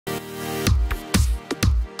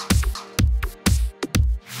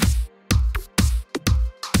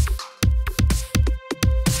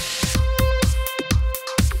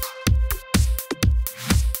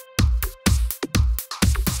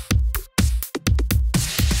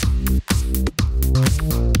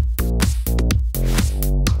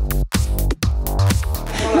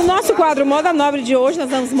quadro Moda Nobre de hoje nós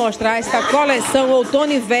vamos mostrar esta coleção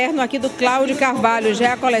Outono e Inverno aqui do Cláudio Carvalho, já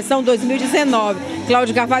é a coleção 2019.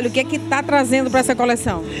 Cláudio Carvalho, o que é que está trazendo para essa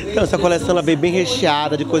coleção? Então, essa coleção ela vem bem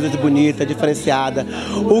recheada de coisas bonitas, diferenciada.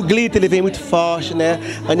 O glitter ele vem muito forte, né?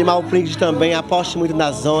 Animal print também, aposte muito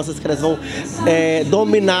nas onças, que elas vão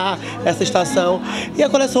dominar essa estação. E a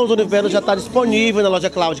coleção Outono e Inverno já está disponível na loja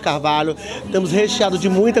Cláudio Carvalho. Estamos recheados de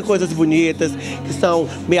muitas coisas bonitas, que são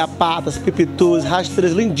meia-patas, pipitus,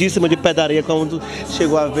 rasteiras lindíssimas de pedaria, como tu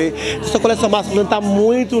chegou a ver. Essa coleção masculina está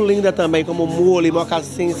muito linda também, como mule,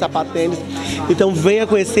 mocassim, sapatênis. Então venha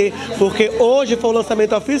conhecer, porque hoje foi o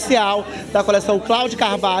lançamento oficial da coleção Cláudio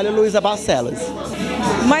Carvalho e Luísa Barcelos.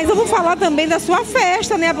 Mas eu vou falar também da sua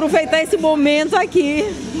festa, né? Aproveitar esse momento aqui.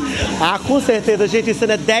 Ah, com certeza, gente, isso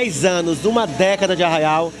é 10 anos, uma década de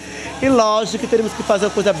Arraial. E lógico que teremos que fazer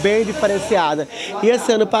uma coisa bem diferenciada. E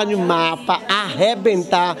esse ano, para animar, para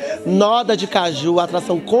arrebentar, Noda de Caju,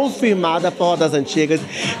 atração confirmada por Rodas Antigas.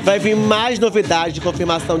 Vai vir mais novidades de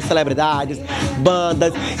confirmação de celebridades,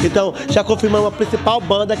 bandas. Então, já confirmamos a principal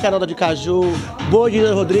banda, que é a Noda de Caju,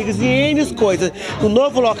 Bodina Rodrigues e N coisas. Um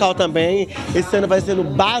novo local também. Esse ano vai ser no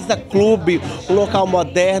Baza Clube, um local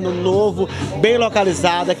moderno, novo, bem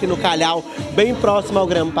localizado aqui no Calhau, bem próximo ao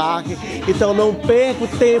Grand Park. Então, não perca o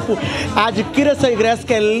tempo. Adquira seu ingresso,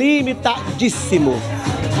 que é limitadíssimo.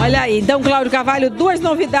 Olha aí, então Cláudio Carvalho, duas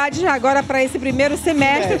novidades agora para esse primeiro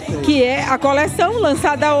semestre, que é a coleção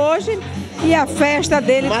lançada hoje e a festa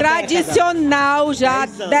dele tradicional já há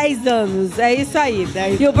 10 anos. É isso aí.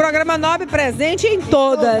 E o programa Nobre presente em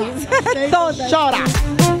todas. Todas. Chora!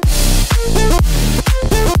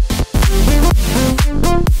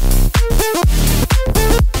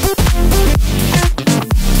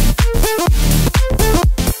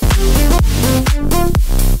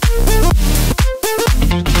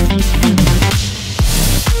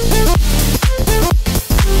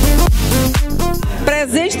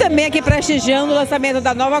 Presente também aqui prestigiando o lançamento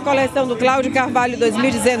da nova coleção do Cláudio Carvalho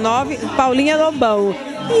 2019, Paulinha Lobão.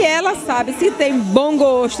 E ela sabe se tem bom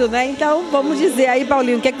gosto, né? Então vamos dizer aí,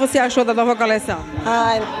 Paulinho, o que é que você achou da nova coleção?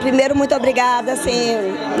 Primeiro, muito obrigada, assim,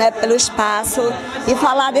 né, pelo espaço e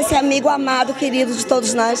falar desse amigo amado, querido de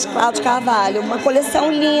todos nós, Cláudio Carvalho. Uma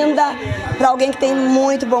coleção linda para alguém que tem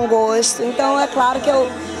muito bom gosto. Então é claro que eu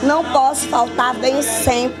não posso faltar, venho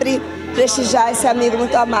sempre prestigiar esse amigo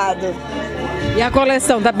muito amado. E a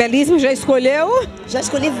coleção tá belíssima, já escolheu? Já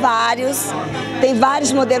escolhi vários, tem vários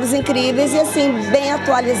modelos incríveis e assim, bem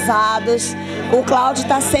atualizados. O Cláudio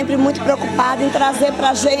está sempre muito preocupado em trazer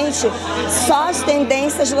pra gente só as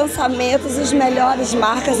tendências, lançamentos, as melhores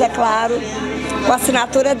marcas, é claro, com a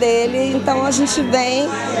assinatura dele. Então a gente vem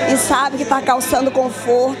e sabe que está calçando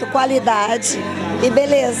conforto, qualidade e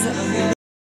beleza.